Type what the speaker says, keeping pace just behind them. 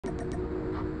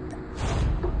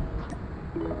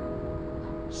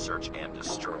Search and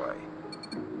destroy.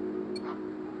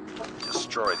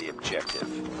 Destroy the objective.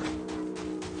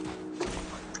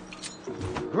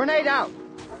 Grenade out!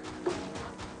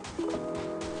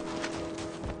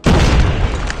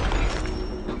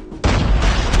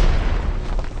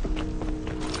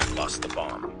 Lost the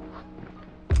bomb.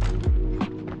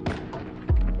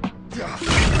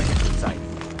 Sight.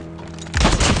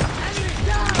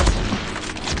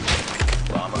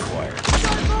 Bomb acquired.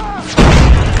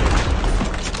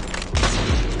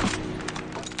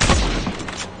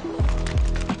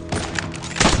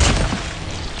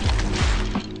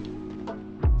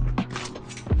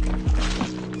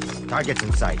 Targets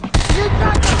in sight.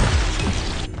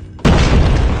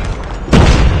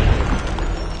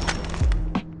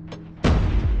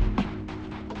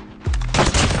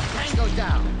 Tango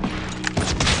down.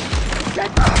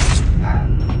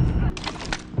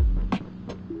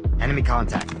 Enemy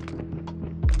contact.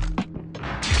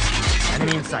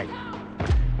 Enemy in sight.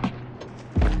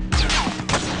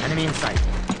 Enemy in sight.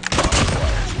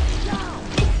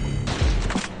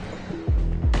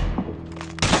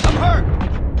 I'm hurt.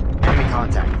 Enemy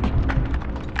contact.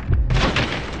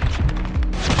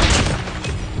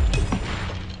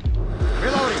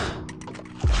 Reloading.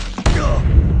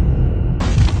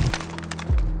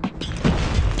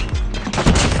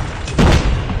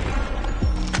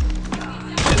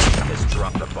 Has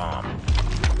dropped the bomb.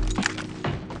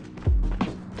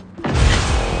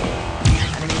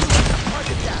 Enemy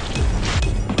target down.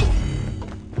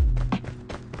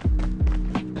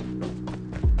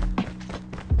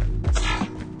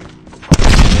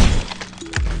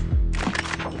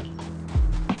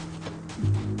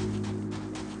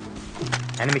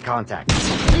 Enemy contact.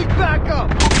 Need backup!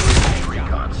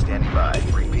 Recon standing by.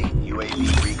 Repeat.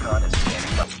 UAV recon is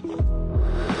standing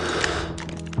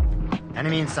by.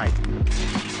 Enemy in sight.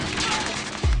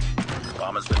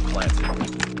 Bomb has been planted.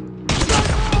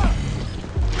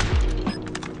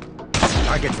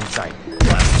 Targets in sight.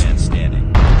 Last man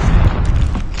standing.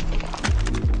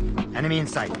 Enemy in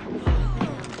sight.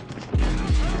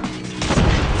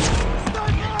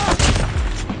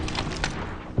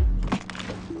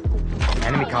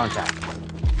 Enemy contact.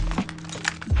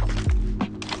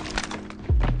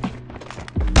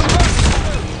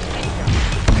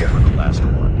 Get for the last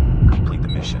one. Complete the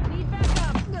mission.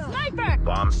 Sniper!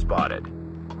 Bomb spotted.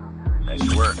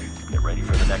 Nice work. Get ready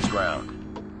for the next round.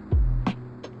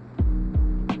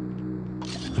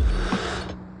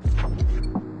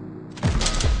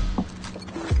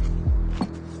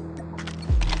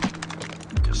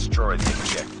 Destroy the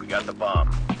object. We got the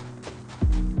bomb.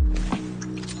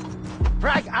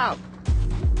 Frag out!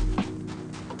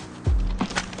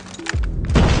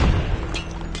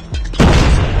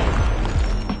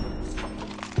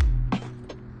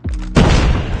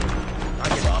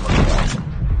 Target Bomb acquired.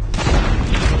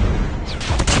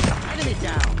 enemy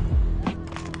down.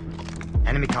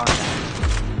 Enemy contact.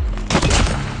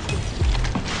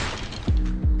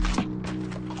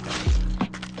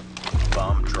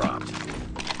 Bomb dropped.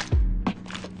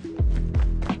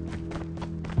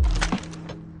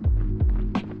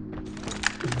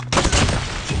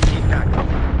 Need backup.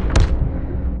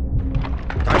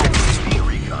 Target UAV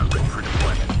recon ready for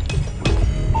deployment.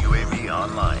 UAV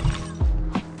online.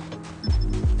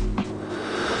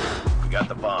 We got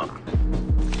the bomb.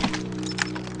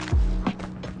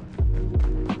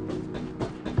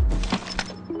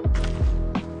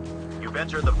 You've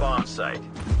entered the bomb site.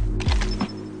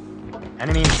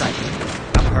 enemy in sight.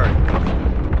 I'm hurt.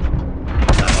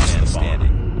 Last man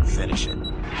standing. Finish it.